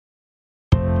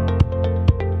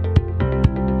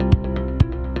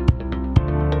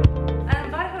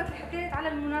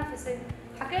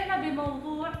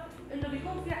بموضوع انه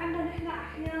بيكون في عندنا نحن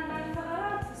احيانا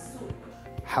ثغرات في السوق.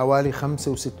 حوالي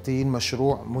 65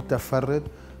 مشروع متفرد،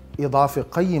 إضافة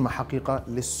قيمة حقيقة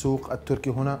للسوق التركي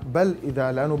هنا، بل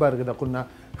إذا لا نبالغ إذا قلنا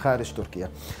خارج تركيا.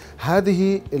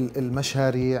 هذه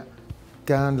المشاريع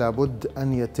كان لابد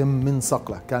أن يتم من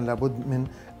صقلة، كان لابد من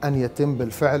أن يتم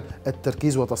بالفعل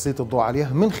التركيز وتسليط الضوء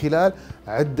عليها من خلال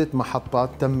عدة محطات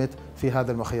تمت في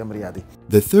هذا المخيم الريادي.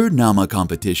 The third NAMA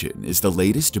competition is the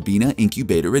latest BINA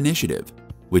Incubator initiative,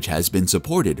 which has been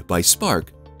supported by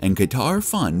Spark and Qatar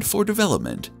Fund for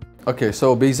Development. Okay,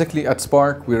 so basically at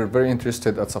Spark, we're very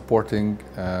interested at supporting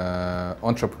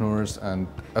entrepreneurs and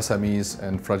SMEs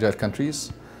in fragile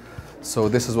countries. So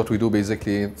this is what we do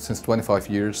basically since 25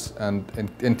 years, and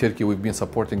in Turkey we've been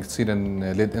supporting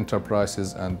Syrian-led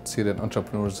enterprises and Syrian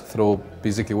entrepreneurs through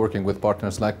basically working with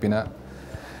partners like BINA.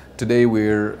 Today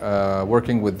we're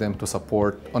working with them to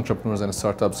support entrepreneurs and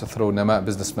startups through Namaء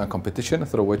Businessman competition,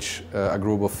 through which a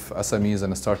group of SMEs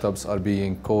and startups are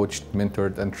being coached,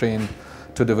 mentored and trained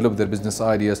to develop their business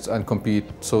ideas and compete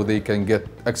so they can get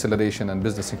acceleration and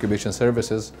business incubation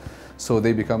services so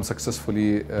they become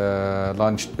successfully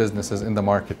launched businesses in the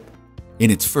market. In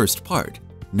its first part,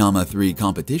 NAMA 3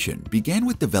 competition began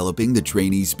with developing the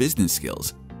trainees' business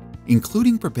skills,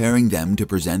 including preparing them to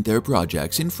present their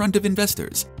projects in front of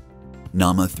investors.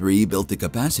 NAMA 3 built the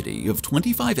capacity of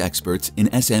 25 experts in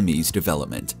SMEs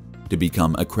development to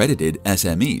become accredited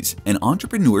SMEs and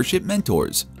entrepreneurship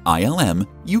mentors, ILM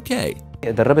UK.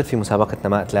 دربت في مسابقة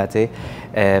نماء 3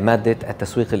 مادة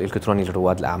التسويق الإلكتروني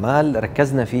لرواد الأعمال.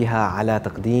 ركزنا فيها على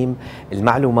تقديم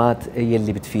المعلومات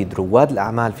يلي بتفيد رواد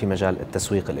الأعمال في مجال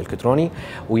التسويق الإلكتروني،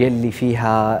 ويلي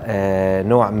فيها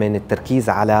نوع من التركيز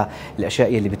على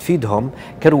الأشياء يلي بتفيدهم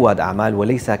كرواد أعمال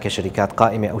وليس كشركات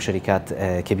قائمة أو شركات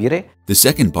كبيرة. The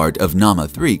second part of NAMA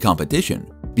 3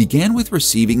 competition began with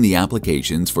receiving the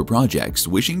applications for projects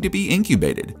wishing to be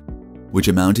incubated, which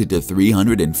amounted to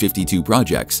 352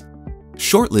 projects,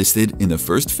 shortlisted in the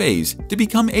first phase to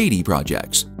become 80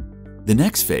 projects. The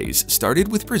next phase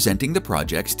started with presenting the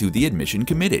projects to the admission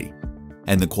committee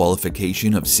and the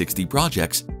qualification of 60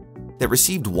 projects that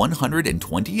received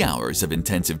 120 hours of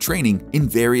intensive training in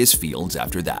various fields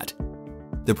after that.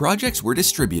 The projects were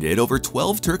distributed over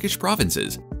 12 Turkish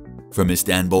provinces, from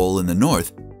Istanbul in the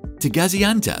north to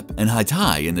Gaziantep and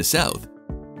Hatay in the south.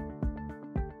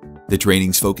 The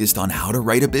trainings focused on how to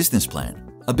write a business plan,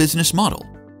 a business model,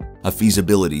 a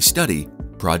feasibility study,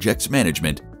 projects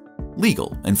management, legal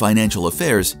and financial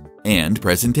affairs, and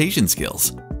presentation skills.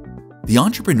 The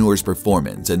entrepreneurs'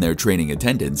 performance and their training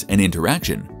attendance and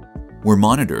interaction were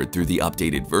monitored through the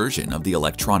updated version of the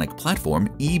electronic platform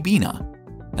eBINA,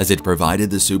 as it provided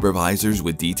the supervisors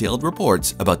with detailed reports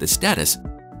about the status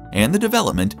and the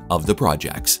development of the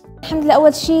projects. الحمد لله.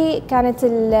 أول شيء كانت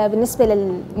بالنسبة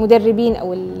للمدربين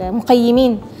أو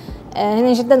المقيمين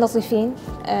هن جدا لطيفين،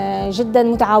 جدا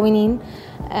متعاونين.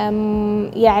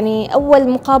 يعني أول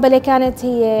مقابلة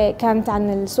كانت عن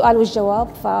السؤال والجواب،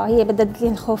 فهي بددت لي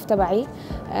الخوف تبعي.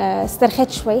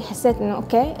 استرخيت شوي، حسيت إنه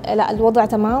أوكي لا الوضع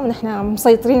تمام، نحن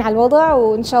مسيطرين على الوضع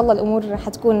وإن شاء الله الأمور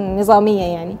حتكون نظامية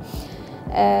يعني.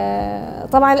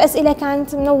 طبعا الأسئلة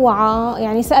كانت منوعة،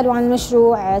 يعني سألوا عن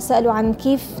المشروع، سألوا عن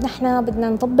كيف نحن بدنا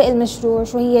نطبق المشروع،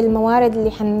 شو هي الموارد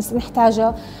اللي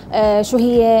حنحتاجها، شو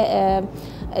هي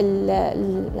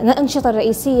الأنشطة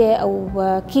الرئيسية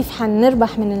أو كيف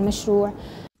حنربح من المشروع.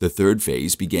 The third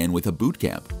phase began with a boot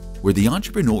camp where the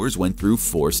entrepreneurs went through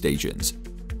 4 stations,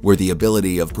 where the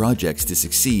ability of projects to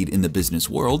succeed in the business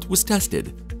world was tested.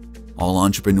 All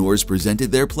entrepreneurs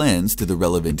presented their plans to the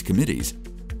relevant committees,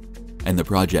 and the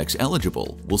projects eligible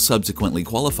will subsequently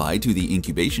qualify to the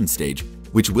incubation stage,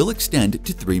 which will extend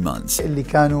to 3 months. اللي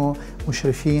كانوا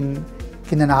مشرفين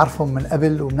كنا نعرفهم من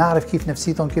قبل وبنعرف كيف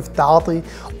نفسيتهم، كيف التعاطي،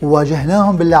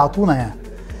 وواجهناهم باللي اعطونا اياه.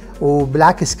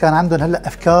 وبالعكس كان عندهم هلا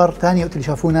افكار ثانيه وقت اللي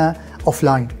شافونا اوف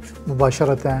لاين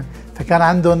مباشره، فكان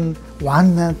عندهم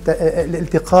وعندنا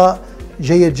الالتقاء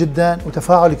جيد جدا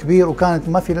وتفاعل كبير، وكانت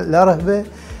ما في لا رهبه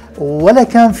ولا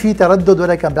كان في تردد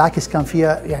ولا كان، بالعكس كان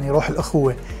فيها يعني روح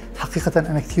الاخوه. حقيقه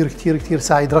انا كثير كثير كثير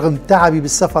سعيد رغم تعبي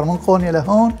بالسفر من قونيا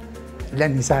لهون،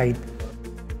 لاني سعيد.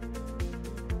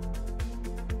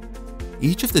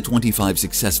 Each of the 25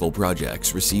 successful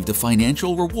projects received a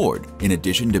financial reward in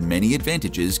addition to many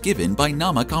advantages given by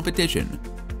NAMA competition,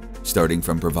 starting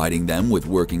from providing them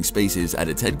with working spaces at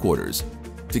its headquarters,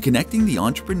 to connecting the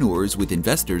entrepreneurs with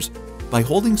investors by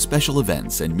holding special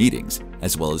events and meetings,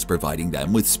 as well as providing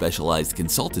them with specialized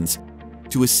consultants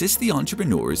to assist the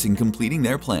entrepreneurs in completing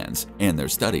their plans and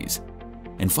their studies,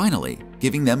 and finally,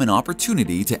 giving them an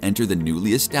opportunity to enter the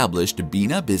newly established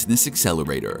BINA Business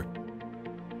Accelerator.